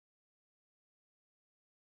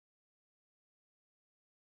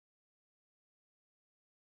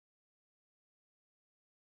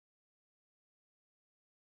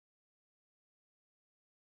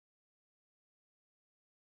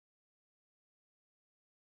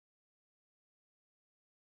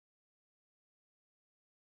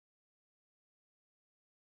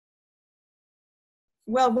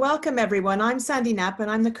Well, welcome everyone. I'm Sandy Knapp and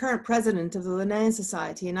I'm the current president of the Linnean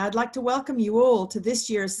Society, and I'd like to welcome you all to this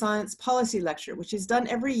year's Science Policy Lecture, which is done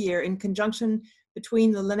every year in conjunction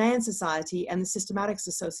between the Linnean Society and the Systematics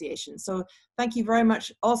Association. So thank you very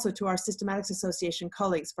much also to our Systematics Association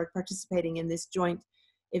colleagues for participating in this joint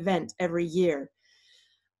event every year.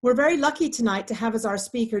 We're very lucky tonight to have as our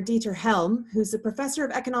speaker Dieter Helm, who's a professor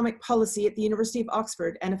of economic policy at the University of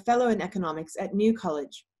Oxford and a fellow in economics at New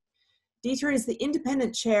College. Dieter is the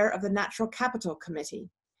independent chair of the Natural Capital Committee,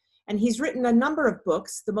 and he's written a number of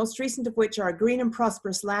books, the most recent of which are Green and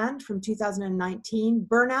Prosperous Land from 2019,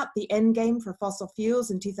 Burnout, the Endgame for Fossil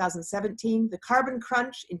Fuels in 2017, The Carbon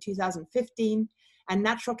Crunch in 2015, and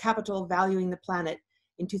Natural Capital, Valuing the Planet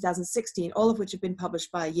in 2016, all of which have been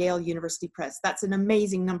published by Yale University Press. That's an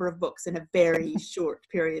amazing number of books in a very short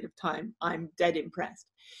period of time. I'm dead impressed.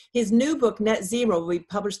 His new book, Net Zero, will be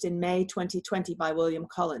published in May 2020 by William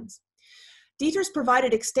Collins. Dieter's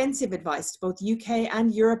provided extensive advice to both UK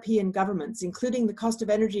and European governments, including the Cost of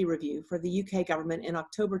Energy Review for the UK government in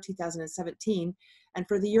October 2017, and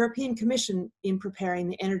for the European Commission in preparing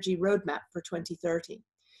the Energy Roadmap for 2030.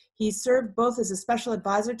 He's served both as a special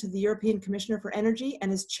advisor to the European Commissioner for Energy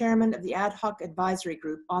and as chairman of the ad hoc advisory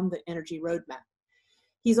group on the Energy Roadmap.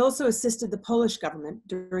 He's also assisted the Polish government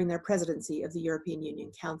during their presidency of the European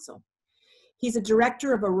Union Council. He's a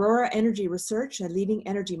director of Aurora Energy Research, a leading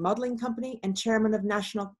energy modeling company, and chairman of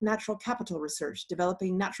Natural Capital Research,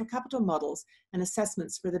 developing natural capital models and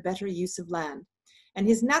assessments for the better use of land. And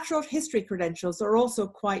his natural history credentials are also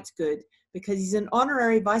quite good because he's an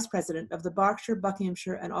honorary vice president of the Berkshire,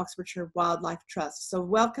 Buckinghamshire, and Oxfordshire Wildlife Trust. So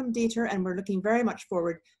welcome, Dieter, and we're looking very much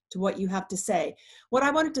forward to what you have to say. What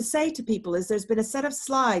I wanted to say to people is there's been a set of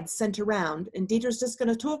slides sent around, and Dieter's just going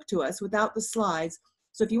to talk to us without the slides.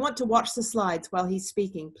 So if you want to watch the slides while he's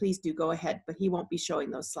speaking, please do go ahead, but he won't be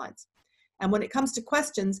showing those slides. And when it comes to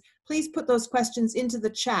questions, please put those questions into the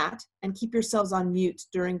chat and keep yourselves on mute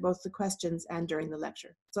during both the questions and during the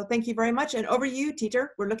lecture. So thank you very much, and over to you, Dieter.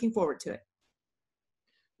 We're looking forward to it.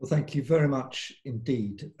 Well, thank you very much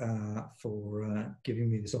indeed for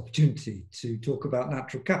giving me this opportunity to talk about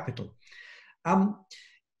natural capital.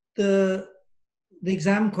 The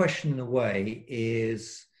exam question in a way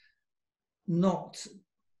is not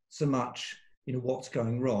so much what's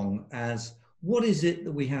going wrong as what is it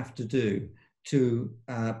that we have to do to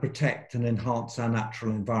protect and enhance our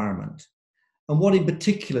natural environment, and what in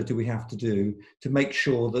particular do we have to do to make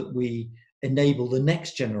sure that we enable the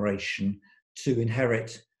next generation to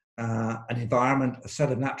inherit an environment, a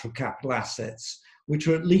set of natural capital assets which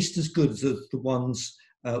are at least as good as the ones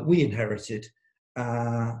we inherited,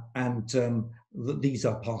 and that these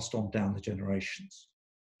are passed on down the generations.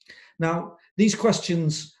 Now, these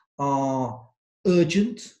questions are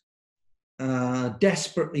urgent,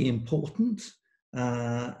 desperately important.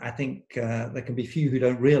 I think there can be few who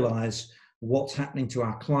don't realise what's happening to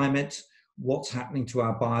our climate, what's happening to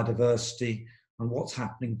our biodiversity, and what's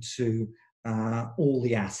happening to all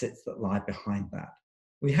the assets that lie behind that.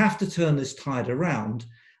 We have to turn this tide around,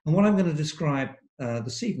 and what I'm going to describe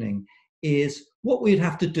this evening is what we'd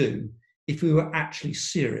have to do if we were actually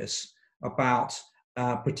serious about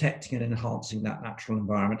protecting and enhancing that natural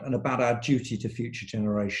environment and about our duty to future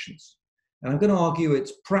generations. And I'm going to argue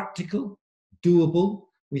it's practical, doable.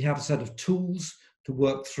 We have a set of tools to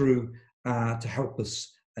work through to help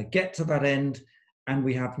us get to that end. And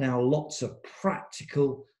we have now lots of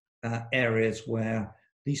practical areas where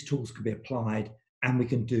these tools can be applied and we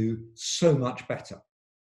can do so much better.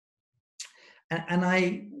 And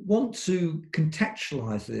I want to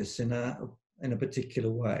contextualize this in a particular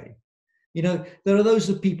way. There are those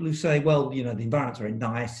of people who say, well, the environment's very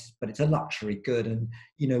nice, but it's a luxury good, and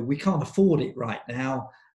we can't afford it right now.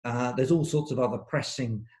 There's all sorts of other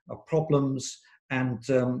pressing problems, and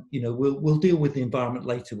we'll deal with the environment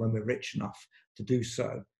later when we're rich enough to do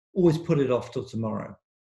so. Always put it off till tomorrow.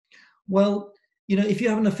 Well, if you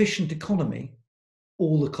have an efficient economy,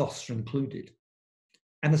 all the costs are included,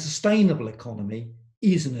 and a sustainable economy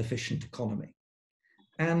is an efficient economy.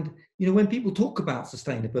 And when people talk about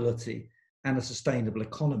sustainability and a sustainable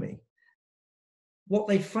economy, what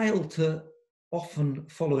they fail to often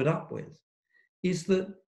follow it up with is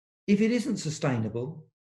that if it isn't sustainable,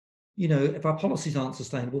 if our policies aren't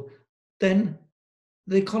sustainable, then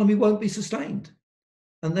the economy won't be sustained.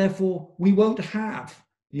 And therefore, we won't have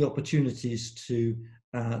the opportunities to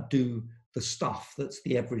do the stuff that's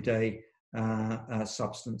the everyday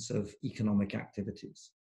substance of economic activities.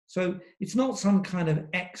 So it's not some kind of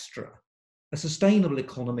extra. A sustainable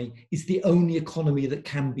economy is the only economy that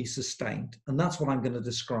can be sustained. And that's what I'm going to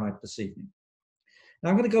describe this evening. Now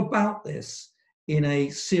I'm going to go about this in a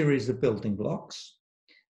series of building blocks.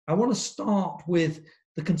 I want to start with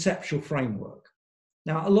the conceptual framework.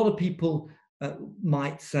 Now, a lot of people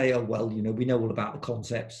might say, oh, well, you know, we know all about the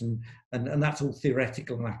concepts and that's all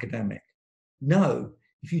theoretical and academic. No,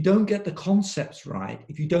 if you don't get the concepts right,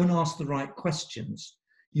 if you don't ask the right questions,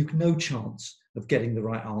 you've no chance of getting the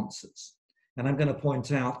right answers. And I'm going to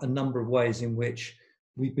point out a number of ways in which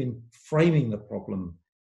we've been framing the problem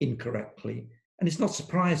incorrectly. And it's not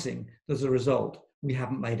surprising that as a result, we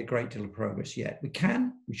haven't made a great deal of progress yet. We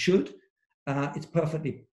can, we should, it's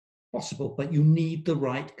perfectly possible, but you need the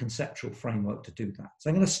right conceptual framework to do that. So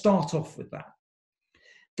I'm going to start off with that.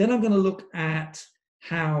 Then I'm going to look at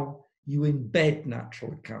how you embed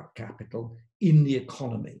natural capital in the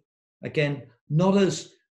economy. Again, not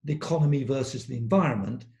as the economy versus the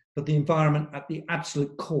environment, but the environment at the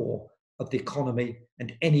absolute core of the economy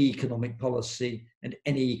and any economic policy and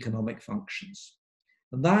any economic functions.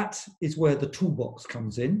 And that is where the toolbox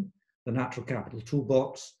comes in, the natural capital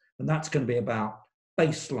toolbox, and that's going to be about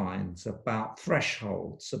baselines, about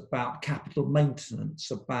thresholds, about capital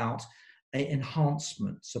maintenance, about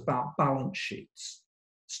enhancements, about balance sheets,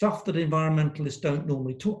 stuff that environmentalists don't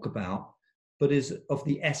normally talk about, but is of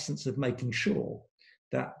the essence of making sure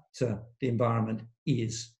that the environment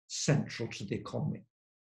is central to the economy.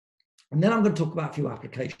 And then I'm going to talk about a few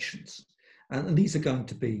applications, and these are going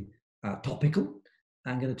to be topical.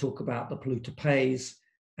 I'm going to talk about the polluter pays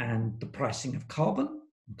and the pricing of carbon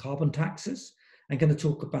and carbon taxes. I'm going to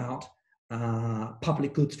talk about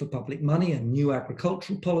public goods for public money and new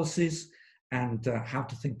agricultural policies, and how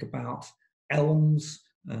to think about ELMs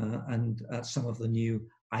and some of the new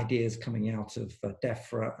ideas coming out of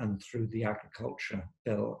DEFRA and through the Agriculture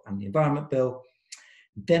Bill and the Environment Bill.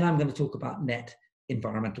 Then I'm going to talk about net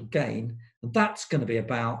environmental gain, and that's going to be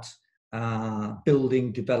about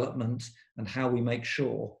building development and how we make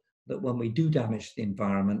sure that when we do damage the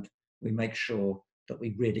environment, we make sure that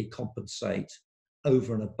we really compensate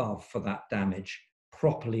over and above for that damage,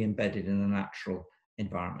 properly embedded in a natural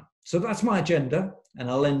environment. So that's my agenda, and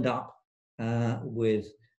I'll end up with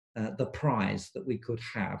the prize that we could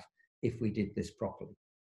have if we did this properly.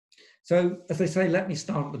 So, as I say, let me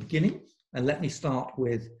start at the beginning, and let me start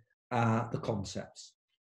with the concepts.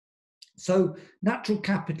 So natural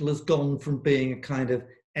capital has gone from being a kind of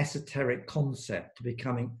esoteric concept to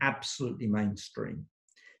becoming absolutely mainstream.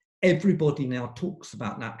 Everybody now talks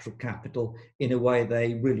about natural capital in a way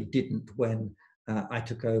they really didn't when I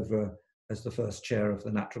took over as the first chair of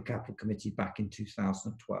the Natural Capital Committee back in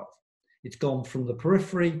 2012. It's gone from the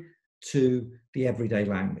periphery to the everyday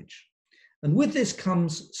language. And with this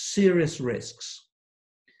comes serious risks,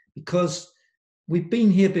 because we've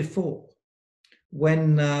been here before.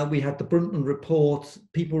 When we had the Brundtland report,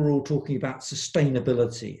 people were all talking about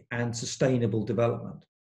sustainability and sustainable development.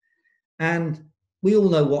 And we all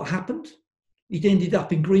know what happened. It ended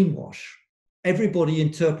up in greenwash. Everybody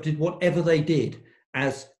interpreted whatever they did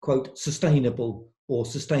as, quote, sustainable or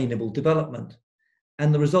sustainable development.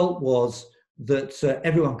 And the result was that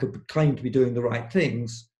everyone could claim to be doing the right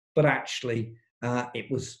things, but actually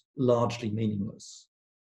it was largely meaningless.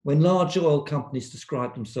 When large oil companies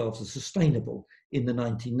described themselves as sustainable in the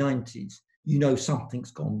 1990s, you know something's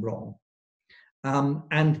gone wrong.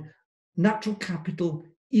 And natural capital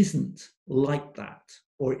isn't like that,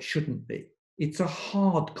 or it shouldn't be. It's a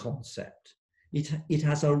hard concept. It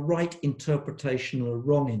has a right interpretation and a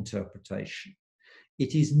wrong interpretation.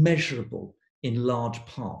 It is measurable in large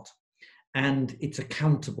part, and it's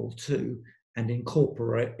accountable to and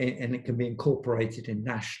it can be incorporated in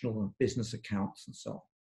national and business accounts and so on.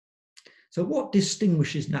 So what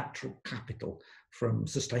distinguishes natural capital from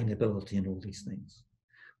sustainability and all these things?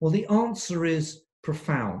 Well, the answer is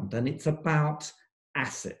profound, and it's about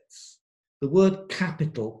assets. The word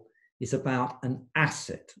capital is about an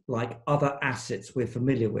asset, like other assets we're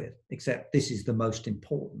familiar with, except this is the most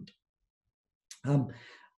important. And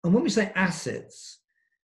when we say assets,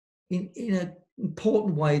 in an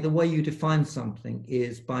important way, the way you define something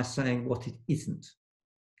is by saying what it isn't.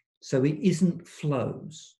 So it isn't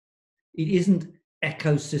flows. It isn't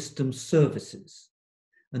ecosystem services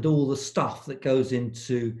and all the stuff that goes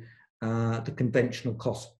into the conventional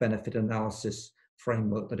cost-benefit analysis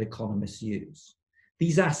framework that economists use.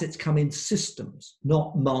 These assets come in systems,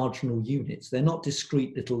 not marginal units. They're not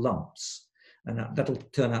discrete little lumps. And that'll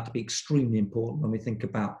turn out to be extremely important when we think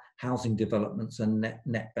about housing developments and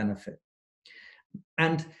net benefit.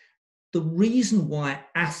 And the reason why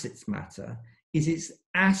assets matter is it's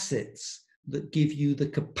assets that give you the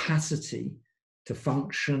capacity to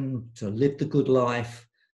function, to live the good life,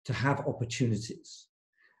 to have opportunities.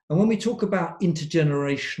 And when we talk about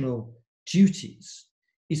intergenerational duties,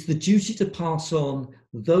 it's the duty to pass on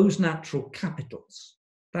those natural capitals,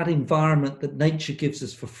 that environment that nature gives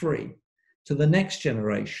us for free to the next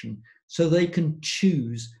generation so they can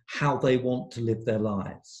choose how they want to live their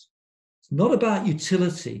lives. It's not about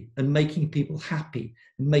utility and making people happy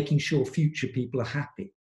and making sure future people are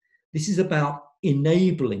happy. This is about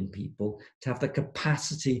enabling people to have the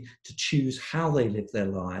capacity to choose how they live their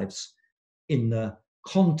lives in the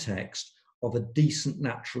context of a decent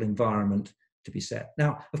natural environment to be set.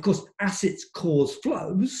 Now, of course, assets cause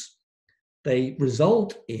flows. They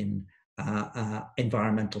result in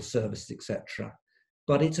environmental services, etc.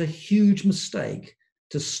 But it's a huge mistake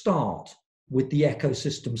to start with the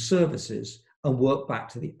ecosystem services and work back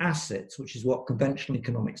to the assets, which is what conventional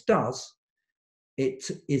economics does. It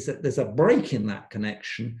is that there's a break in that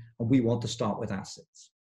connection, and we want to start with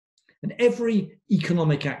assets. And every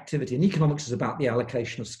economic activity, and economics is about the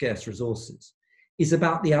allocation of scarce resources, is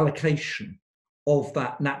about the allocation of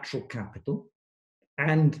that natural capital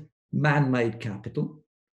and man-made capital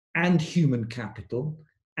and human capital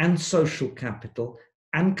and social capital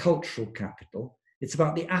and cultural capital. It's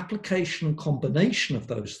about the application and combination of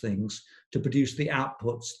those things to produce the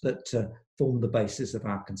outputs that form the basis of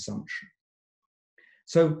our consumption.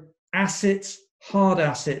 So assets, hard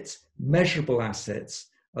assets, measurable assets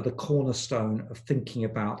are the cornerstone of thinking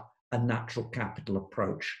about a natural capital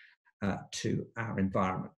approach to our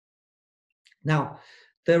environment. Now,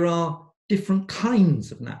 there are different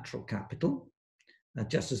kinds of natural capital,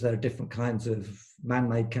 just as there are different kinds of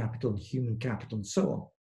man-made capital and human capital and so on.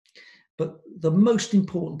 But the most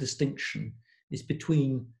important distinction is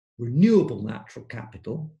between renewable natural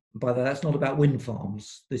capital. By that, that's not about wind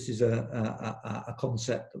farms. This is a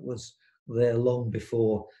concept that was there long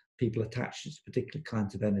before people attached it to particular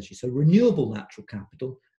kinds of energy. So renewable natural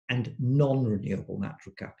capital and non-renewable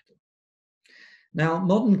natural capital. Now,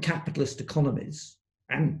 modern capitalist economies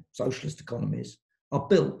and socialist economies are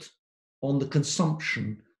built on the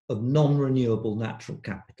consumption of non-renewable natural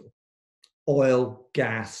capital. Oil,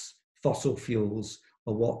 gas, fossil fuels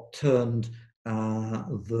are what turned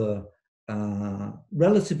the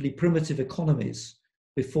relatively primitive economies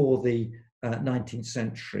before the 19th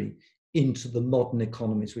century into the modern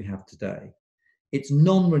economies we have today. It's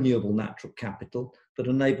non-renewable natural capital that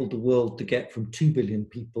enabled the world to get from 2 billion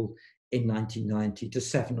people in 1990 to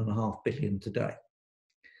 7.5 billion today.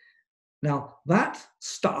 Now, that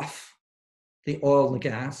stuff, the oil and the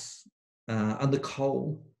gas and the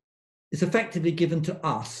coal, is effectively given to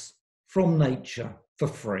us from nature for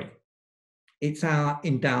free. It's our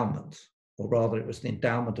endowment, or rather it was the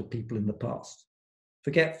endowment of people in the past.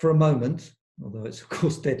 Forget for a moment, although it's of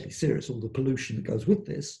course deadly serious, all the pollution that goes with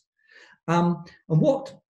this. And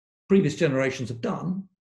what previous generations have done,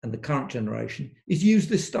 and the current generation, is use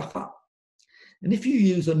this stuff up. And if you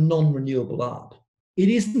use a non-renewable up, it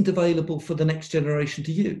isn't available for the next generation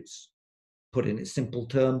to use. Put in its simple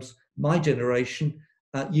terms, my generation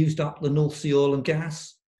used up the North Sea oil and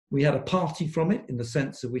gas. We had a party from it in the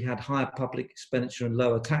sense that we had higher public expenditure and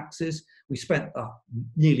lower taxes. We spent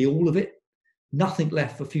nearly all of it, nothing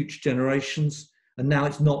left for future generations, and now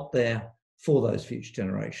it's not there for those future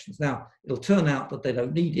generations. Now, it'll turn out that they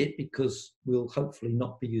don't need it because we'll hopefully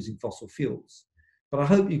not be using fossil fuels. But I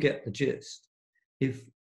hope you get the gist. If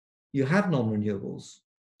you have non-renewables,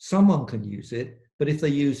 someone can use it, but if they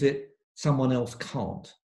use it, someone else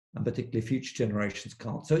can't, and particularly future generations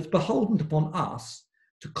can't. So it's beholden upon us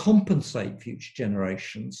to compensate future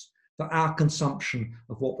generations for our consumption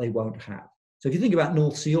of what they won't have. So if you think about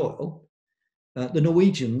North Sea oil, the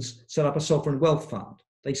Norwegians set up a sovereign wealth fund.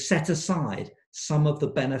 They set aside some of the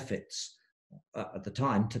benefits at the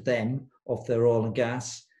time to them of their oil and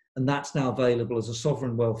gas, and that's now available as a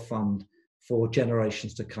sovereign wealth fund for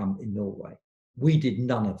generations to come in Norway. We did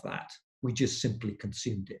none of that. We just simply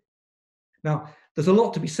consumed it. Now, there's a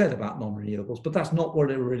lot to be said about non-renewables, but that's not what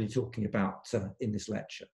we're really talking about in this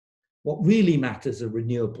lecture. What really matters are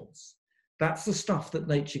renewables. That's the stuff that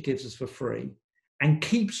nature gives us for free and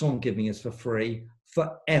keeps on giving us for free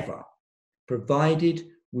forever, provided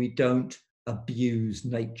we don't abuse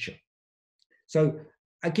nature. So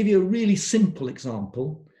I'll give you a really simple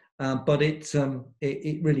example, but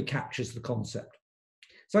it really captures the concept.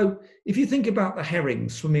 So if you think about the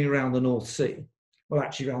herrings swimming around the North Sea, well,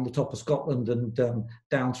 actually around the top of Scotland and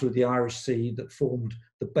down through the Irish Sea, that formed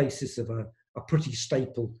the basis of a pretty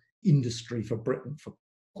staple industry for Britain for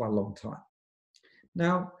quite a long time.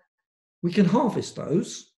 Now, we can harvest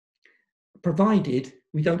those, provided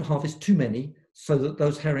we don't harvest too many so that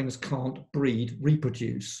those herrings can't breed,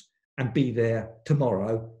 reproduce, and be there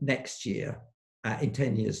tomorrow, next year, in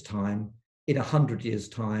 10 years' time, in 100 years'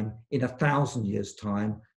 time, in 1,000 years'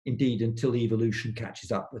 time, indeed until evolution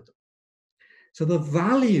catches up with them. So the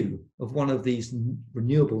value of one of these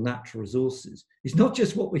renewable natural resources is not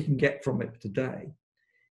just what we can get from it today,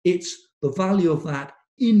 it's the value of that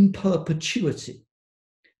in perpetuity.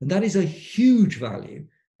 And that is a huge value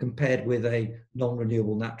compared with a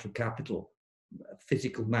non-renewable natural capital,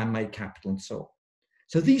 physical man-made capital and so on.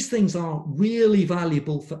 So these things are really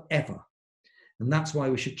valuable forever. And that's why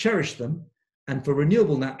we should cherish them. And for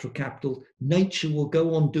renewable natural capital, nature will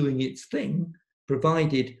go on doing its thing,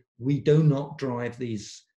 provided we do not drive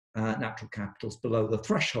these natural capitals below the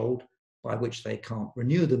threshold by which they can't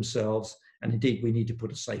renew themselves. And indeed, we need to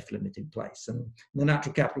put a safe limit in place. And in the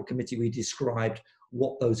Natural Capital Committee, we described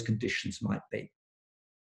what those conditions might be.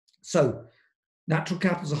 So natural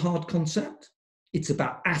capital is a hard concept. It's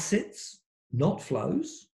about assets, not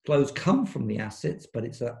flows. Flows come from the assets, but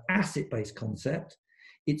it's an asset-based concept.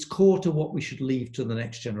 It's core to what we should leave to the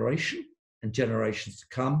next generation and generations to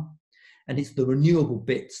come. And it's the renewable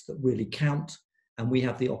bits that really count. And we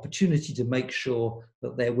have the opportunity to make sure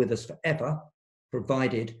that they're with us forever,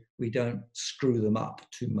 provided we don't screw them up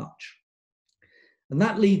too much. And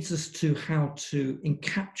that leads us to how to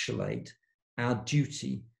encapsulate our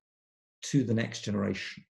duty to the next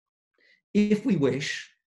generation. If we wish,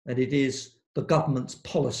 and it is the government's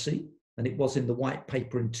policy, and it was in the white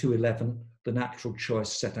paper in 2011, the natural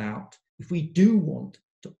choice set out, if we do want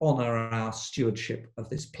to honour our stewardship of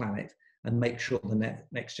this planet and make sure the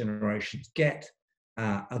next generations get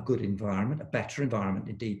a good environment, a better environment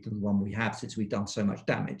indeed than the one we have since we've done so much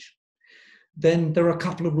damage, then there are a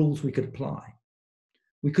couple of rules we could apply.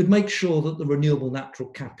 We could make sure that the renewable natural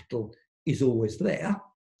capital is always there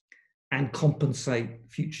and compensate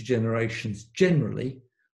future generations generally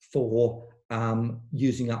for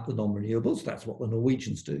using up the non-renewables. That's what the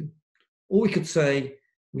Norwegians do. Or we could say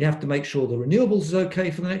we have to make sure the renewables is okay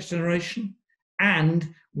for the next generation,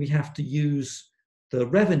 and we have to use the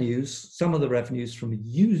revenues, some of the revenues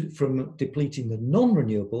from depleting the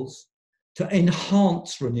non-renewables to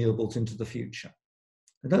enhance renewables into the future.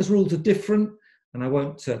 And those rules are different, and I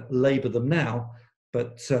won't labour them now,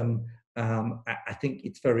 but I think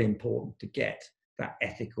it's very important to get that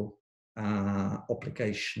ethical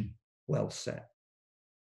obligation well set.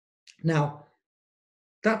 Now,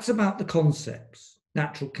 that's about the concepts: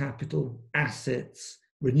 natural capital, assets,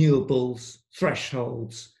 renewables,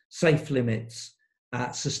 thresholds, safe limits,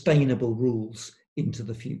 sustainable rules into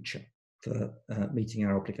the future for meeting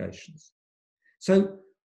our obligations. So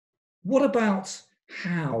what about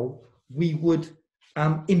how we would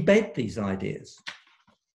embed these ideas?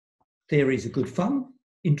 Theories are good fun,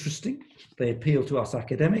 interesting, they appeal to us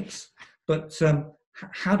academics, but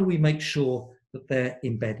how do we make sure that they're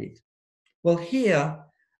embedded? Well, here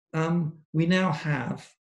we now have,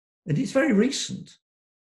 and it's very recent,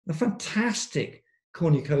 a fantastic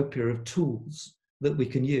cornucopia of tools that we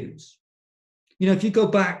can use. You know, if you go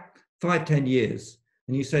back 5-10 years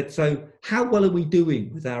and you said, so how well are we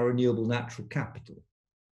doing with our renewable natural capital?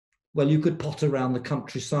 Well, you could potter around the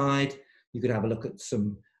countryside, you could have a look at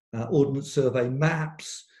some Ordnance Survey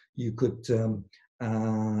maps, you could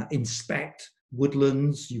inspect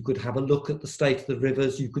woodlands, you could have a look at the state of the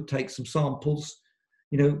rivers, you could take some samples.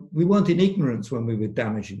 You know, we weren't in ignorance when we were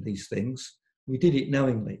damaging these things, we did it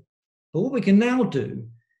knowingly. But what we can now do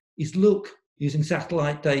is look using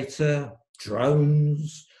satellite data,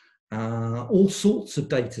 drones, all sorts of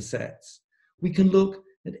data sets. We can look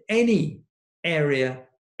at any area,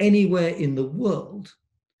 anywhere in the world,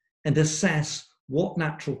 and assess what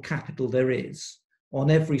natural capital there is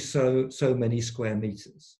on every so many square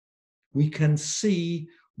meters. We can see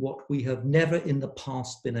what we have never in the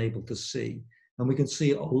past been able to see, and we can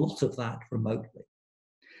see a lot of that remotely.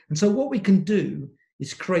 And so what we can do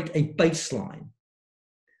is create a baseline.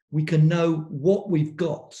 We can know what we've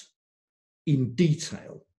got in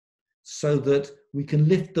detail so that we can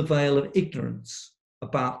lift the veil of ignorance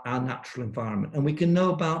about our natural environment, and we can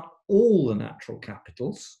know about all the natural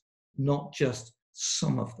capitals, not just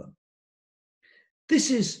some of them.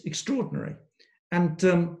 This is extraordinary. And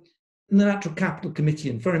in the Natural Capital Committee,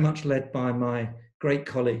 and very much led by my great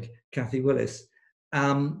colleague, Cathy Willis,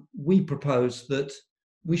 we propose that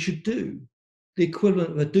we should do the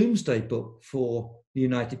equivalent of a doomsday book for the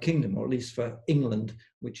United Kingdom, or at least for England,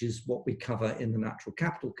 which is what we cover in the Natural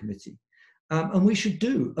Capital Committee. And we should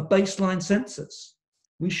do a baseline census.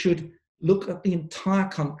 We should look at the entire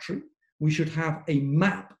country. We should have a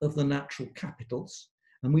map of the natural capitals,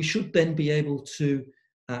 and we should then be able to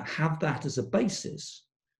have that as a basis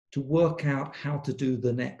to work out how to do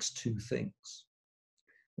the next two things.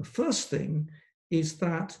 The first thing is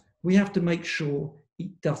that we have to make sure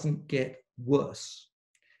it doesn't get worse.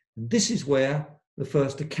 And this is where the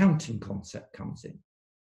first accounting concept comes in.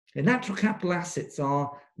 And natural capital assets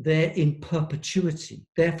are there in perpetuity,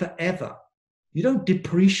 they're forever. You don't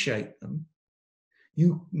depreciate them,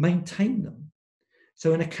 you maintain them.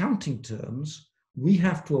 So in accounting terms, we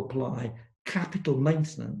have to apply capital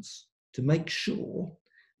maintenance to make sure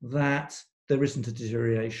that there isn't a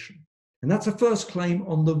deterioration. And that's a first claim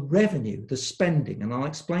on the revenue, the spending, and I'll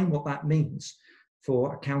explain what that means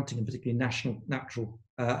for accounting, and particularly national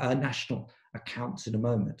accounts in a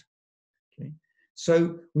moment. Okay.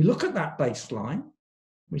 So we look at that baseline.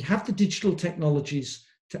 We have the digital technologies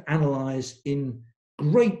to analyze in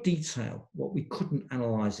great detail what we couldn't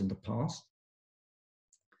analyze in the past.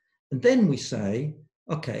 And then we say,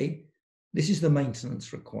 okay, this is the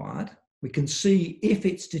maintenance required. We can see if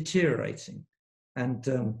it's deteriorating. And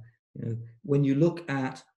when you look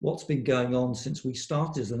at what's been going on since we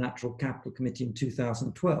started as the Natural Capital Committee in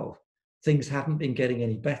 2012, things haven't been getting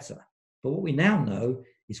any better. But what we now know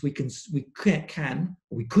is we could see,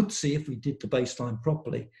 if we did the baseline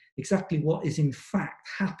properly, exactly what is in fact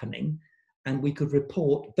happening, and we could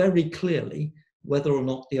report very clearly whether or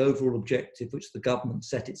not the overall objective, which the government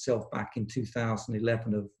set itself back in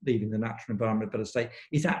 2011 of leaving the natural environment in a better state,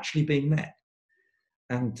 is actually being met.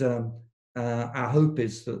 And our hope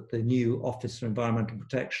is that the new Office for Environmental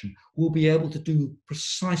Protection will be able to do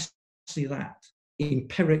precisely that,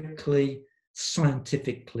 empirically,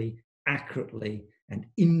 scientifically, accurately, and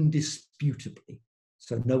indisputably,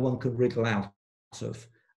 so no one can wriggle out of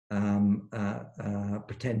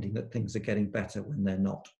pretending that things are getting better when they're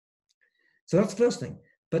not. So that's the first thing.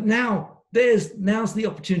 But now's the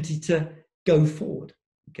opportunity to go forward.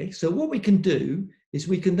 Okay, so what we can do is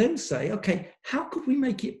we can then say, okay, how could we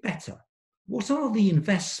make it better? What are the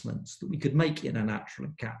investments that we could make in our natural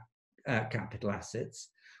capital assets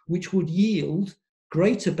which would yield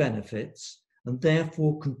greater benefits and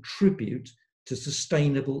therefore contribute to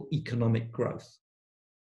sustainable economic growth?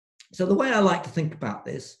 So the way I like to think about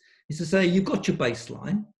this is to say, you've got your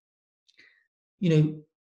baseline.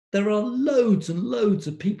 There are loads and loads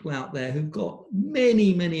of people out there who've got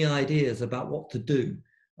many, many ideas about what to do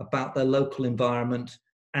about their local environment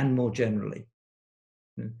and more generally.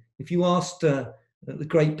 If you asked the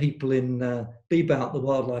great people in Bebout, the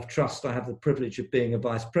Wildlife Trust I have the privilege of being a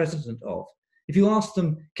vice president of, if you asked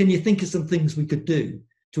them, can you think of some things we could do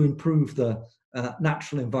to improve the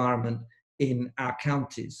natural environment in our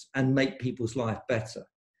counties and make people's life better?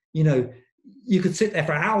 You could sit there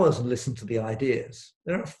for hours and listen to the ideas.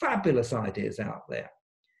 There are fabulous ideas out there.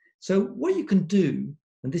 So what you can do,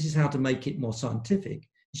 and this is how to make it more scientific,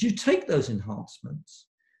 is you take those enhancements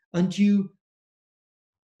and you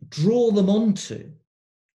draw them onto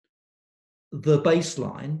the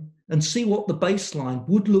baseline and see what the baseline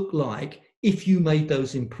would look like if you made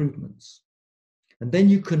those improvements. And then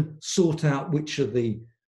you can sort out which are the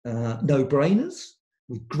no-brainers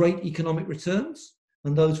with great economic returns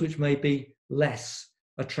and those which may be less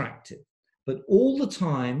attractive. But all the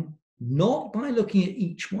time, not by looking at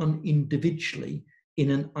each one individually in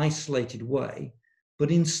an isolated way, but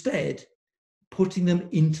instead putting them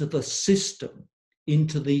into the system,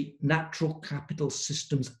 into the natural capital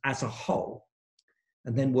systems as a whole,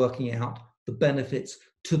 and then working out the benefits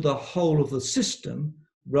to the whole of the system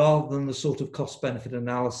rather than the sort of cost-benefit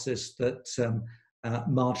analysis that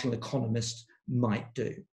marginal economists might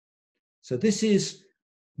do. So this is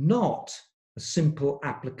not a simple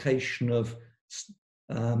application of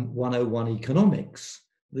 101 economics.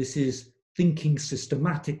 This is thinking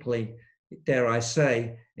systematically, dare I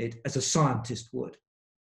say it, as a scientist would.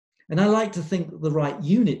 And I like to think that the right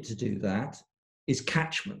unit to do that is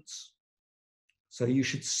catchments. So you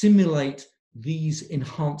should simulate these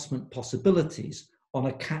enhancement possibilities on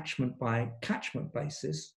a catchment by catchment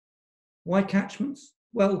basis. Why catchments?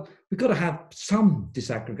 Well, we've got to have some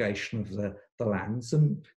disaggregation of the lands,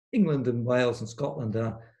 and England and Wales and Scotland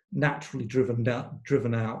are naturally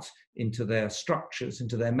driven out into their structures,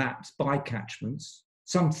 into their maps by catchments.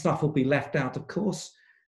 Some stuff will be left out, of course,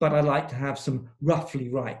 but I like to have some roughly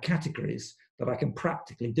right categories that I can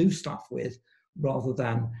practically do stuff with rather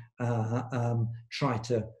than try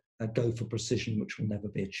to go for precision, which will never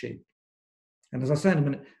be achieved. And as I say in a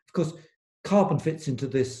minute, of course, carbon fits into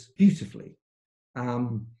this beautifully.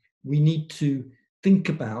 We need to think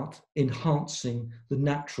about enhancing the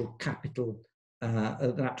natural capital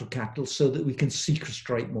so that we can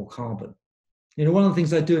sequestrate more carbon. One of the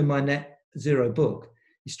things I do in my net zero book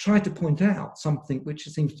is try to point out something which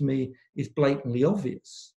it seems to me is blatantly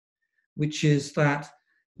obvious, which is that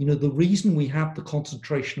the reason we have the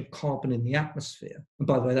concentration of carbon in the atmosphere, and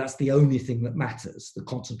by the way, that's the only thing that matters, the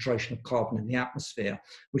concentration of carbon in the atmosphere,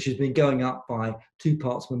 which has been going up by 2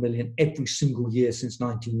 parts per million every single year since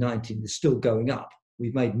 1990, and is still going up,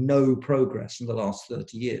 We've made no progress in the last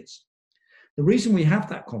 30 years. The reason we have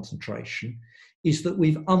that concentration is that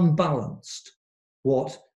we've unbalanced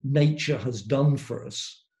what nature has done for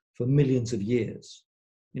us for millions of years.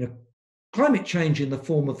 You know, climate change in the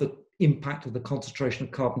form of the impact of the concentration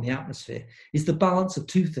of carbon in the atmosphere is the balance of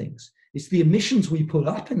two things. It's the emissions we put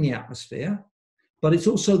up in the atmosphere, but it's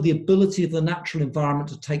also the ability of the natural environment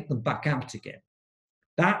to take them back out again.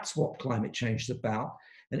 That's what climate change is about.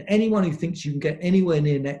 And anyone who thinks you can get anywhere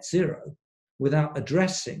near net zero without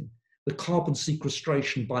addressing the carbon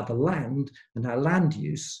sequestration by the land and our land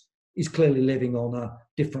use is clearly living on a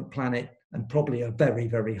different planet, and probably a very,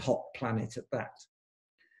 very hot planet at that.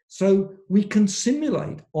 So we can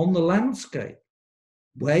simulate on the landscape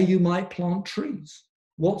where you might plant trees,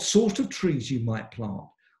 what sort of trees you might plant,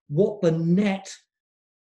 what the net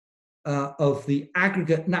of the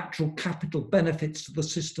aggregate natural capital benefits to the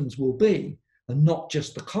systems will be, and not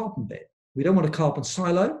just the carbon bit. We don't want a carbon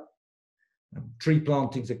silo. Tree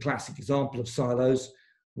planting is a classic example of silos.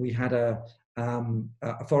 We had a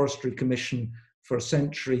forestry commission for a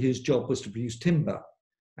century whose job was to produce timber.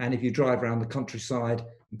 And if you drive around the countryside,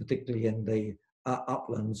 and particularly in the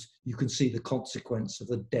uplands, you can see the consequence of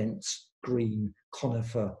the dense green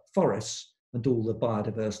conifer forests and all the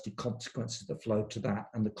biodiversity consequences that flow to that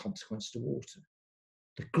and the consequence to water.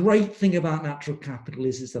 The great thing about natural capital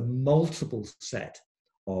is it's a multiple set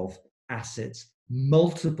of assets,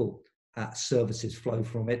 multiple services flow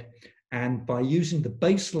from it. And by using the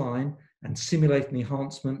baseline and simulating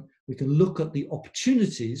enhancement, we can look at the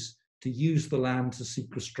opportunities to use the land to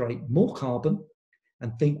sequestrate more carbon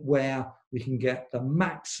and think where we can get the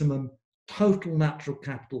maximum total natural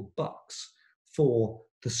capital bucks for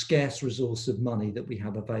the scarce resource of money that we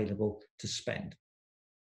have available to spend.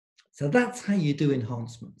 So that's how you do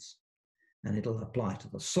enhancements. And it'll apply to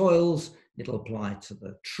the soils, it'll apply to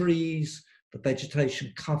the trees, the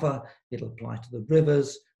vegetation cover, it'll apply to the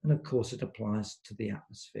rivers, and of course it applies to the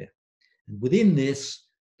atmosphere. And within this,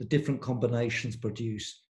 the different combinations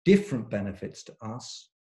produce different benefits to us.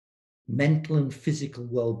 Mental and physical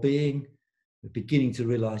well-being, we're beginning to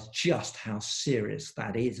realize just how serious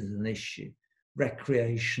that is as an issue.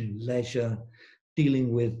 Recreation, leisure,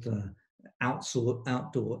 dealing with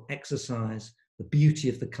outdoor exercise, the beauty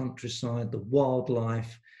of the countryside, the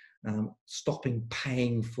wildlife, stopping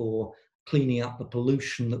paying for cleaning up the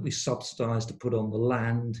pollution that we subsidize to put on the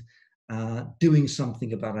land, doing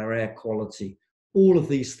something about our air quality. All of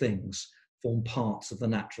these things form parts of the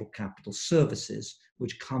natural capital services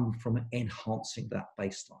which come from enhancing that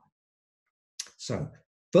baseline. So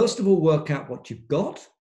first of all, work out what you've got.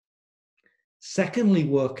 Secondly,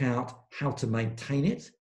 work out how to maintain it.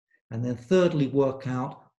 And then thirdly, work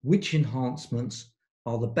out which enhancements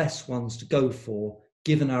are the best ones to go for,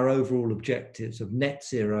 given our overall objectives of net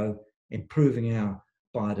zero, improving our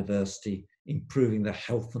biodiversity, improving the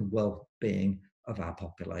health and well-being of our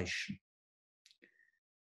population.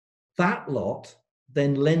 That lot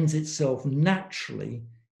then lends itself naturally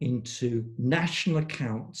into national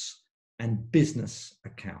accounts and business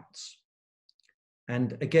accounts.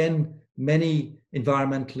 And again, many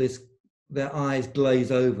environmentalists, their eyes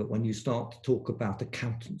glaze over when you start to talk about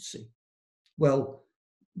accountancy. Well,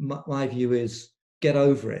 my view is get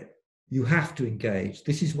over it. You have to engage.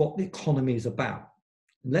 This is what the economy is about.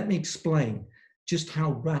 And let me explain just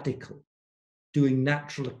how radical doing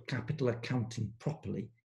natural capital accounting properly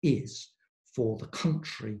is for the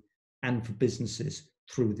country and for businesses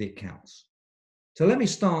through the accounts. So let me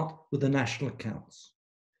start with the national accounts.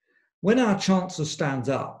 When our Chancellor stands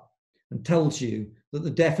up and tells you that the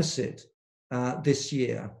deficit this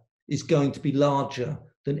year is going to be larger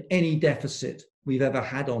than any deficit we've ever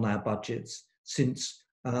had on our budgets since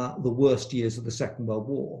the worst years of the Second World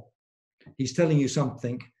War, he's telling you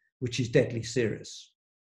something which is deadly serious.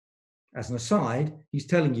 As an aside, he's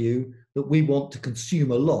telling you that we want to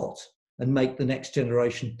consume a lot and make the next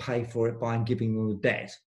generation pay for it by giving them the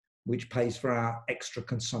debt, which pays for our extra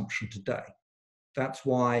consumption today. That's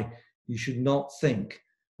why you should not think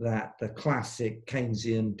that the classic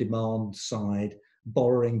Keynesian demand side,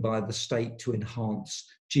 borrowing by the state to enhance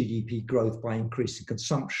GDP growth by increasing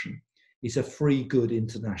consumption, is a free good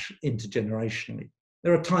intergenerationally.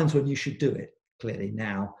 There are times when you should do it. Clearly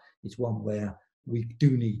now is one where we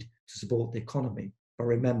do need to support the economy. But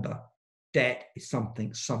remember, debt is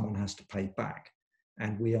something someone has to pay back.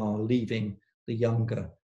 And we are leaving the younger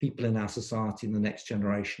people in our society in the next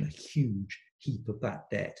generation a huge heap of that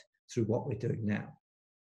debt through what we're doing now.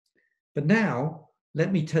 But now,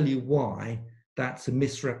 let me tell you why that's a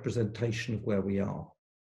misrepresentation of where we are.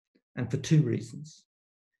 And for two reasons.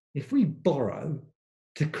 If we borrow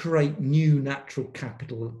to create new natural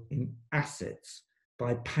capital in assets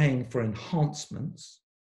by paying for enhancements,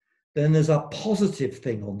 then there's a positive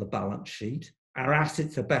thing on the balance sheet. Our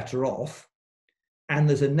assets are better off, and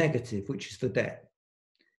there's a negative, which is the debt.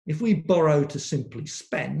 If we borrow to simply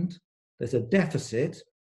spend, there's a deficit,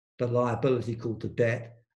 the liability called the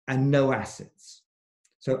debt, and no assets.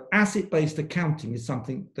 So asset-based accounting is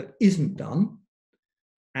something that isn't done,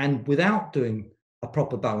 and without doing a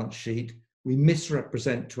proper balance sheet, we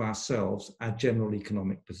misrepresent to ourselves our general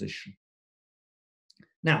economic position.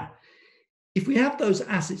 Now, if we have those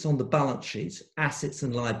assets on the balance sheets, assets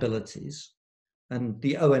and liabilities, and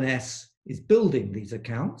the ONS is building these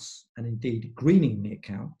accounts and indeed greening the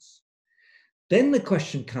accounts, then the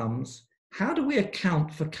question comes, how do we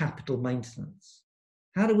account for capital maintenance?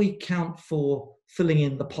 How do we account for filling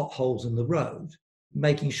in the potholes in the road,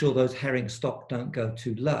 making sure those herring stock don't go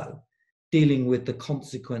too low, dealing with the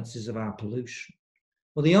consequences of our pollution?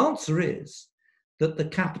 Well, the answer is that the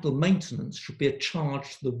capital maintenance should be a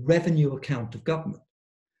charge to the revenue account of government.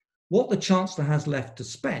 What the Chancellor has left to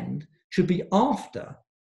spend should be after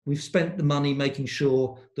we've spent the money making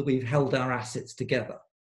sure that we've held our assets together.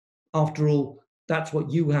 After all, that's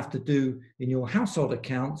what you have to do in your household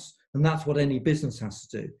accounts, and that's what any business has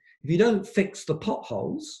to do. If you don't fix the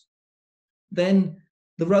potholes, then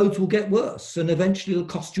the roads will get worse, and eventually it'll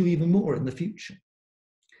cost you even more in the future.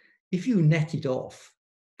 If you net it off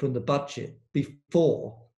from the budget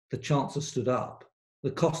before the Chancellor stood up, the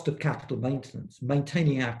cost of capital maintenance,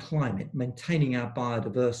 maintaining our climate, maintaining our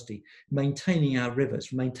biodiversity, maintaining our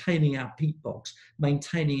rivers, maintaining our peat bogs,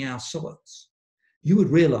 maintaining our soils, you would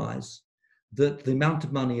realise that the amount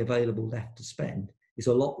of money available left to spend is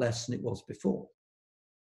a lot less than it was before.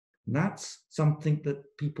 And that's something that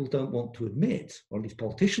people don't want to admit, or at least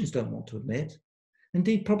politicians don't want to admit.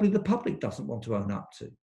 Indeed, probably the public doesn't want to own up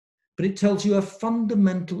to. But it tells you a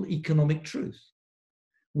fundamental economic truth.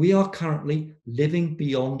 We are currently living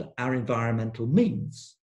beyond our environmental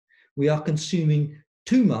means. We are consuming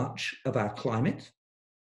too much of our climate,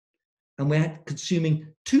 and we're consuming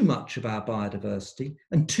too much of our biodiversity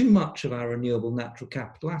and too much of our renewable natural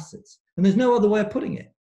capital assets. And there's no other way of putting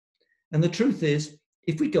it. And the truth is,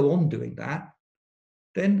 if we go on doing that,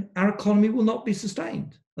 then our economy will not be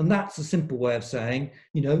sustained. And that's a simple way of saying,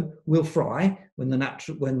 we'll fry when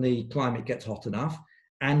the climate gets hot enough,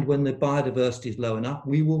 and when the biodiversity is low enough,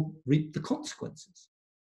 we will reap the consequences.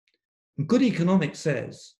 And good economics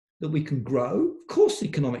says that we can grow. Of course,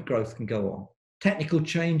 economic growth can go on. Technical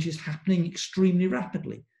change is happening extremely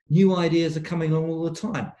rapidly. New ideas are coming on all the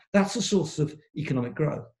time. That's a source of economic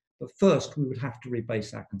growth. But first, we would have to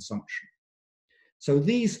rebase our consumption. So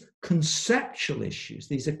these conceptual issues,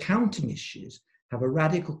 these accounting issues, have a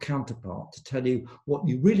radical counterpart to tell you what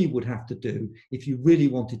you really would have to do if you really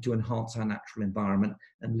wanted to enhance our natural environment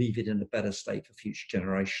and leave it in a better state for future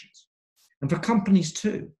generations. And for companies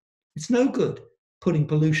too, it's no good putting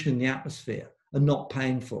pollution in the atmosphere and not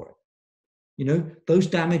paying for it. Those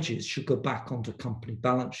damages should go back onto company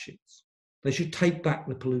balance sheets. They should take back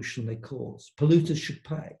the pollution they cause. Polluters should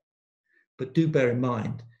pay. But do bear in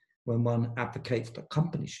mind, when one advocates that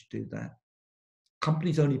companies should do that,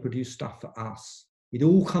 companies only produce stuff for us. It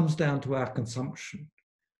all comes down to our consumption.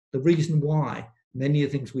 The reason why many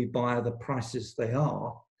of the things we buy are the prices they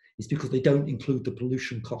are is because they don't include the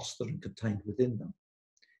pollution costs that are contained within them.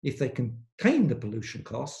 If they contain the pollution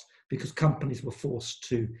costs, because companies were forced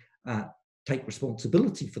to take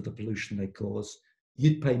responsibility for the pollution they cause,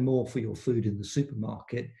 you'd pay more for your food in the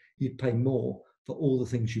supermarket, you'd pay more for all the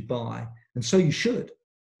things you buy. And so you should,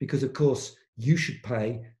 because of course, you should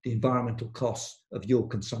pay the environmental costs of your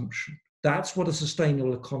consumption. That's what a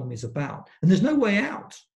sustainable economy is about. And there's no way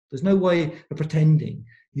out. There's no way of pretending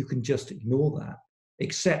you can just ignore that,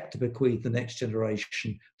 except to bequeath the next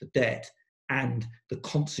generation the debt and the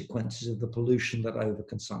consequences of the pollution that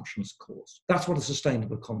overconsumption has caused. That's what a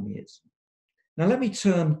sustainable economy is. Now let me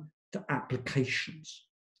turn to applications.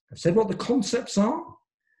 I've said what the concepts are.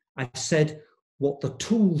 I've said what the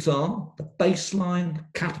tools are, the baseline, the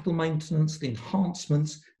capital maintenance, the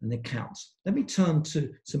enhancements, and the accounts. Let me turn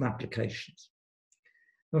to some applications.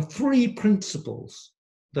 There are three principles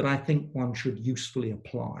that I think one should usefully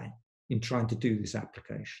apply in trying to do this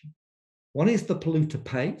application. One is the polluter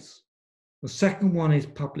pays. The second one is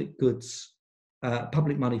public goods,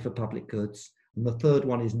 public money for public goods. And the third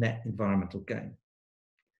one is net environmental gain.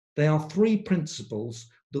 They are three principles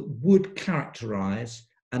that would characterize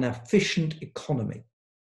an efficient economy.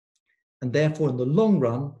 And therefore, in the long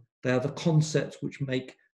run, they are the concepts which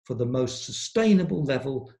make for the most sustainable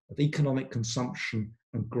level of economic consumption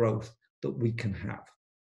and growth that we can have.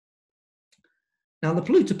 Now, the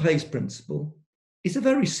polluter pays principle is a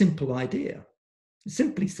very simple idea. It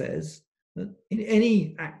simply says that in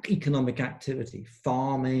any economic activity,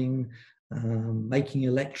 farming, making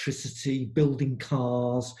electricity, building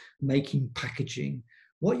cars, making packaging,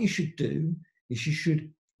 what you should do is you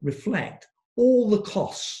should reflect all the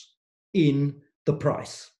costs in the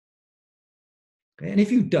price. Okay? And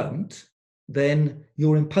if you don't, then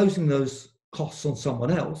you're imposing those costs on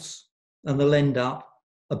someone else, and they'll end up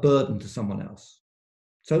a burden to someone else.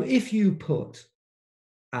 So if you put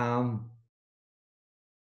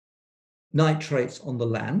nitrates on the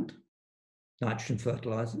land, nitrogen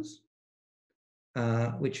fertilizers,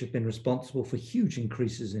 which have been responsible for huge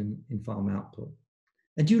increases in farm output,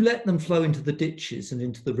 and you let them flow into the ditches and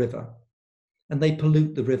into the river, and they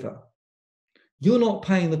pollute the river, you're not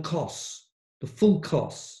paying the costs, the full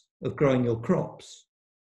costs of growing your crops,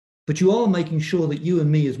 but you are making sure that you and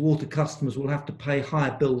me as water customers will have to pay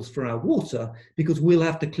higher bills for our water, because we'll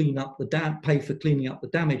have to pay for cleaning up the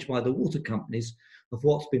damage by the water companies of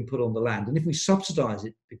what's been put on the land. And if we subsidize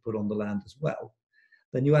it to be put on the land as well,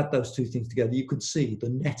 then you add those two things together, you can see the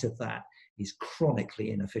net of that is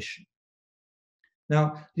chronically inefficient.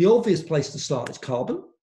 Now, the obvious place to start is carbon.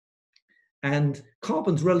 And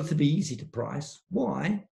carbon's relatively easy to price.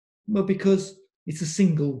 Why? Well, because it's a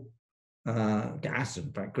single gas.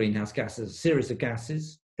 In fact, greenhouse gases, a series of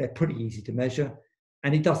gases. They're pretty easy to measure,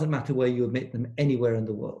 and it doesn't matter where you emit them anywhere in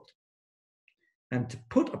the world. And to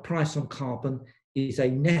put a price on carbon is a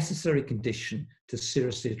necessary condition to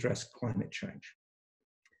seriously address climate change.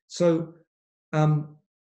 So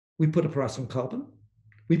we put a price on carbon.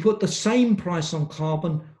 We put the same price on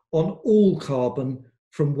carbon on all carbon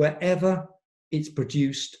from wherever it's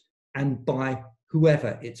produced and by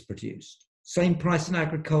whoever it's produced. Same price in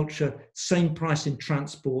agriculture, same price in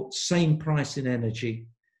transport, same price in energy,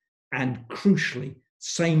 and crucially,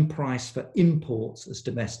 same price for imports as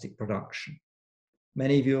domestic production.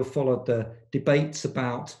 Many of you have followed the debates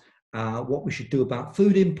about what we should do about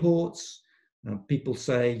food imports. People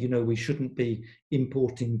say, you know, we shouldn't be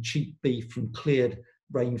importing cheap beef from cleared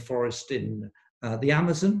rainforest in the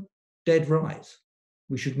Amazon. Dead right.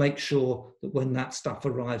 We should make sure that when that stuff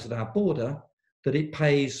arrives at our border, that it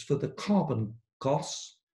pays for the carbon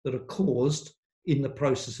costs that are caused in the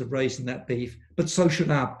process of raising that beef, but so should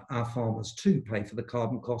our farmers too pay for the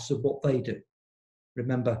carbon costs of what they do.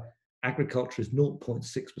 Remember, agriculture is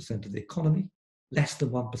 0.6% of the economy, less than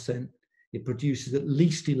 1%. It produces at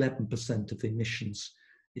least 11% of the emissions.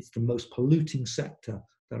 It's the most polluting sector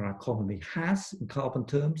that our economy has in carbon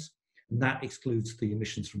terms, and that excludes the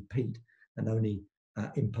emissions from peat and only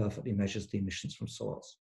imperfectly measures the emissions from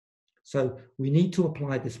soils. So we need to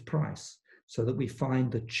apply this price so that we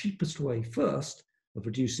find the cheapest way first of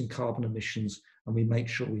reducing carbon emissions, and we make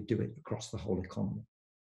sure we do it across the whole economy.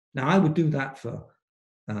 Now, I would do that for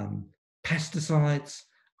pesticides.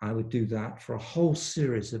 I would do that for a whole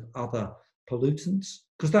series of other pollutants,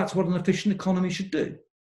 because that's what an efficient economy should do.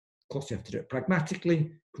 Of course, you have to do it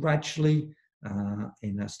pragmatically, gradually,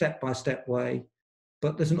 in a step-by-step way,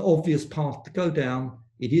 but there's an obvious path to go down.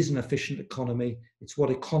 It is an efficient economy. It's what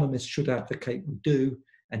economists should advocate we do,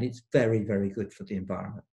 and it's very, very good for the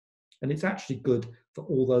environment. And it's actually good for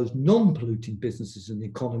all those non-polluting businesses in the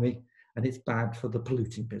economy, and it's bad for the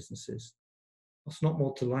polluting businesses. There's not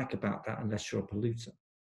more to like about that unless you're a polluter.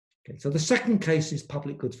 Okay, so the second case is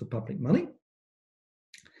public goods for public money.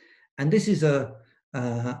 And this is now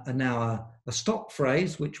a stock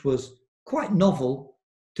phrase, which was quite novel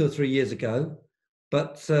 2 or 3 years ago,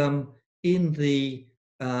 but in the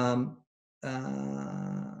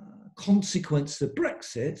consequence of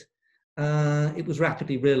Brexit, it was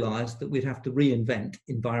rapidly realised that we'd have to reinvent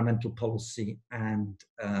environmental policy and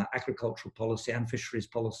agricultural policy and fisheries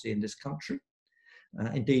policy in this country.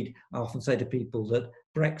 Indeed, I often say to people that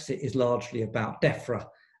Brexit is largely about DEFRA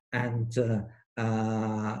and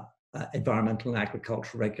environmental and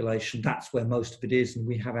agricultural regulation. That's where most of it is, and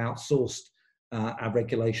we have outsourced our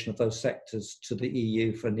regulation of those sectors to the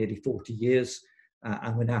EU for nearly 40 years,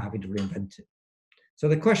 and we're now having to reinvent it. So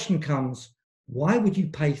the question comes, why would you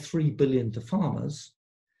pay 3 billion to farmers,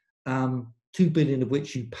 2 billion of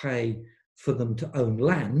which you pay for them to own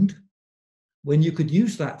land, when you could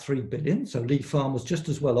use that 3 billion, so leave farmers just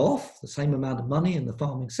as well off, the same amount of money in the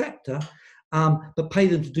farming sector, but pay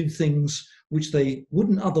them to do things which they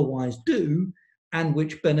wouldn't otherwise do and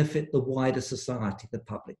which benefit the wider society, the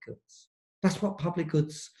public goods. That's what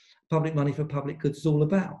public money for public goods is all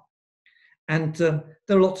about. And there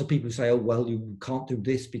are lots of people who say, oh, well, you can't do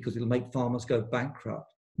this because it'll make farmers go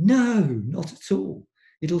bankrupt. No, not at all.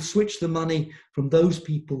 It'll switch the money from those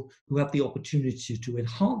people who have the opportunity to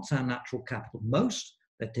enhance our natural capital most.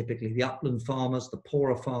 They're typically the upland farmers, the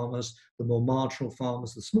poorer farmers, the more marginal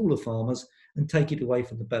farmers, the smaller farmers, and take it away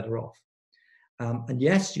from the better off. And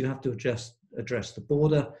yes, you have to address the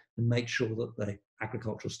border and make sure that the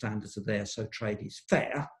agricultural standards are there so trade is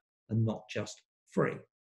fair and not just free.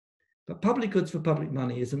 But public goods for public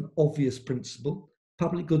money is an obvious principle.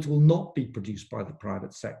 Public goods will not be produced by the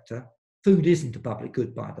private sector. Food isn't a public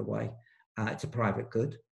good, by the way. It's a private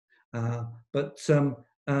good. But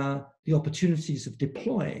the opportunities of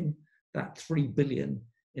deploying that 3 billion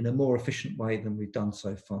in a more efficient way than we've done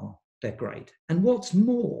so far, they're great. And what's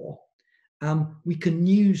more, we can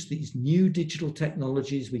use these new digital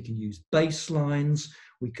technologies, we can use baselines,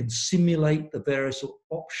 we can simulate the various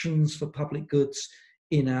options for public goods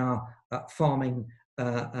in our farming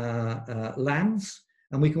lands,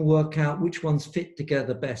 and we can work out which ones fit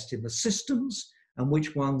together best in the systems and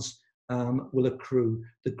which ones will accrue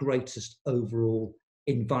the greatest overall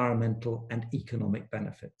environmental and economic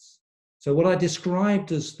benefits. So what I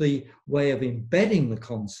described as the way of embedding the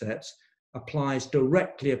concepts applies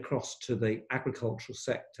directly across to the agricultural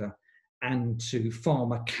sector and to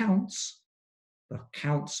farm accounts, the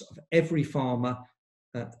accounts of every farmer.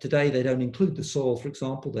 Today they don't include the soil, for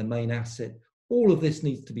example, their main asset. All of this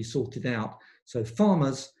needs to be sorted out so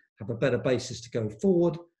farmers have a better basis to go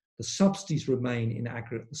forward. The subsidies remain in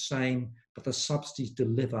aggregate the same, but the subsidies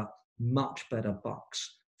deliver much better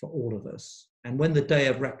bucks for all of us. And when the day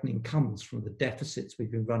of reckoning comes from the deficits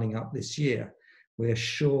we've been running up this year, we're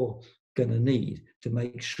sure going to need to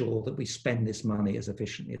make sure that we spend this money as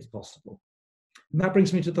efficiently as possible. And that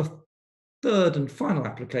brings me to the third and final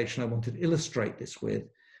application I wanted to illustrate this with,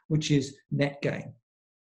 which is net gain.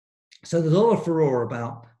 So there's a lot of furore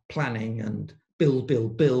about planning and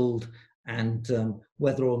build, and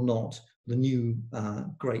whether or not the new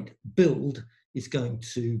great build is going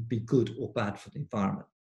to be good or bad for the environment.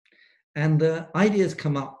 And the ideas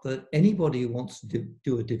come up that anybody who wants to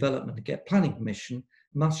do a development to get planning permission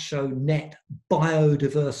must show net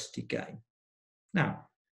biodiversity gain. Now,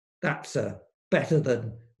 that's better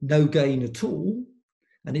than no gain at all,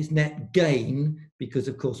 and it's net gain because,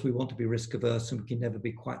 of course, we want to be risk averse and we can never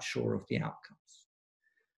be quite sure of the outcomes.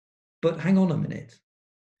 But hang on a minute.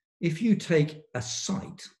 If you take a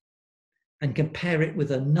site and compare it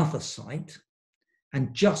with another site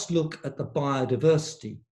and just look at the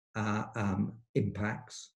biodiversity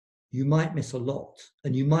impacts, you might miss a lot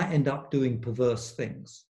and you might end up doing perverse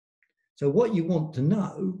things. So what you want to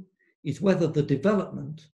know is whether the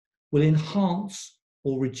development will enhance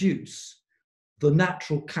or reduce the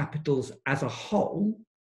natural capitals as a whole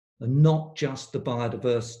and not just the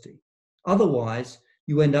biodiversity. Otherwise,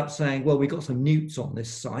 you end up saying, well, we've got some newts on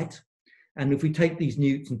this site, and if we take these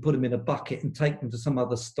newts and put them in a bucket and take them to some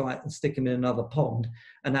other site and stick them in another pond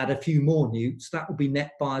and add a few more newts, that will be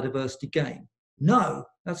net biodiversity gain. No,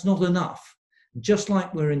 that's not enough. Just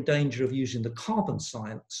like we're in danger of using the carbon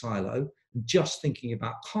silo and just thinking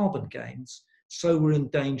about carbon gains, so we're in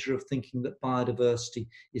danger of thinking that biodiversity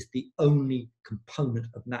is the only component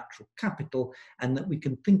of natural capital, and that we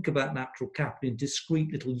can think about natural capital in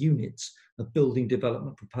discrete little units of building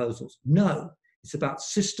development proposals. No, it's about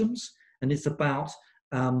systems, and it's about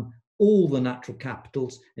all the natural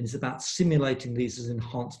capitals, and it's about simulating these as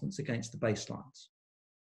enhancements against the baselines.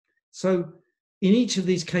 So in each of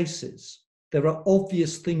these cases, there are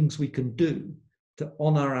obvious things we can do to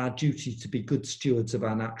honour our duty to be good stewards of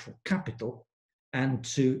our natural capital and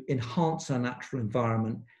to enhance our natural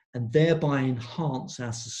environment and thereby enhance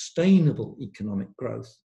our sustainable economic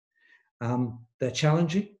growth. They're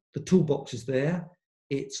challenging. The toolbox is there.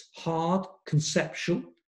 It's hard, conceptual,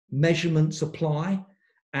 measurements apply,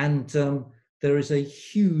 and there is a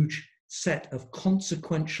huge set of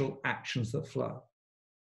consequential actions that flow.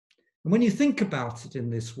 And when you think about it in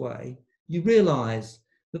this way, you realise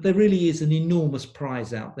that there really is an enormous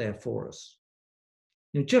prize out there for us.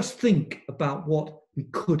 You know, just think about what we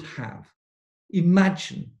could have.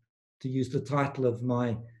 Imagine, to use the title of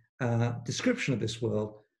my description of this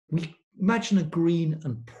world, imagine a green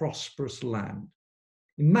and prosperous land.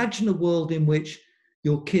 Imagine a world in which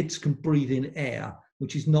your kids can breathe in air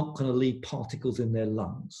which is not going to leave particles in their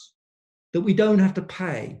lungs. That we don't have to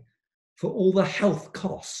pay for all the health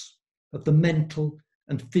costs of the mental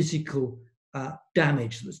and physical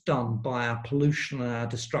damage that's done by our pollution and our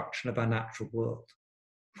destruction of our natural world.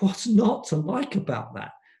 What's not to like about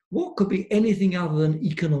that? What could be anything other than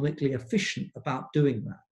economically efficient about doing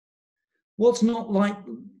that? What's not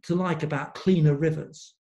to like about cleaner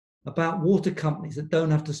rivers, about water companies that don't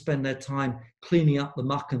have to spend their time cleaning up the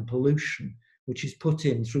muck and pollution which is put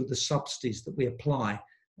in through the subsidies that we apply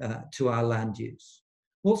to our land use?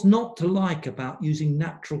 What's not to like about using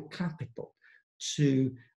natural capital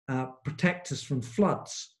to protect us from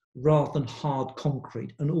floods rather than hard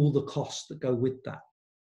concrete and all the costs that go with that?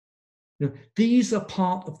 You know, these are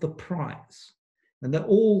part of the prize, and they're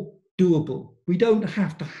all doable. We don't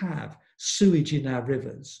have to have sewage in our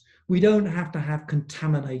rivers. We don't have to have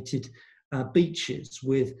contaminated beaches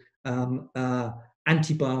with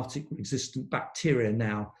antibiotic-resistant bacteria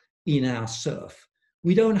now in our surf.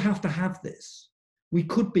 We don't have to have this. We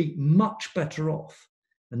could be much better off.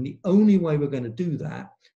 And the only way we're going to do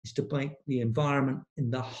that is to make the environment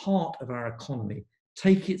in the heart of our economy,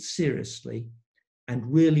 take it seriously,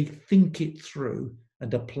 and really think it through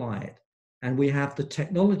and apply it. And we have the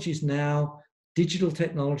technologies now, digital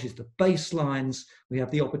technologies, the baselines. We have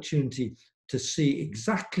the opportunity to see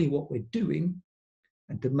exactly what we're doing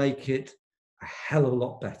and to make it a hell of a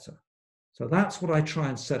lot better. So that's what I try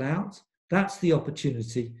and set out. That's the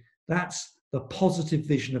opportunity. That's the positive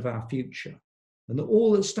vision of our future. And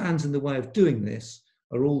all that stands in the way of doing this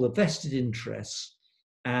are all the vested interests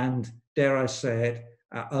and, dare I say it,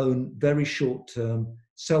 our own very short-term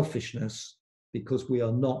selfishness, because we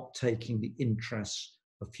are not taking the interests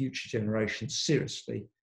of future generations seriously.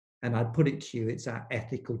 And I'd put it to you, it's our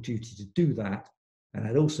ethical duty to do that. And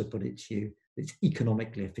I'd also put it to you, it's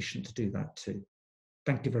economically efficient to do that too.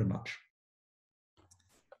 Thank you very much.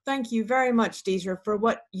 Thank you very much, Dieter, for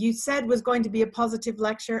what you said was going to be a positive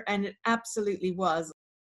lecture, and it absolutely was.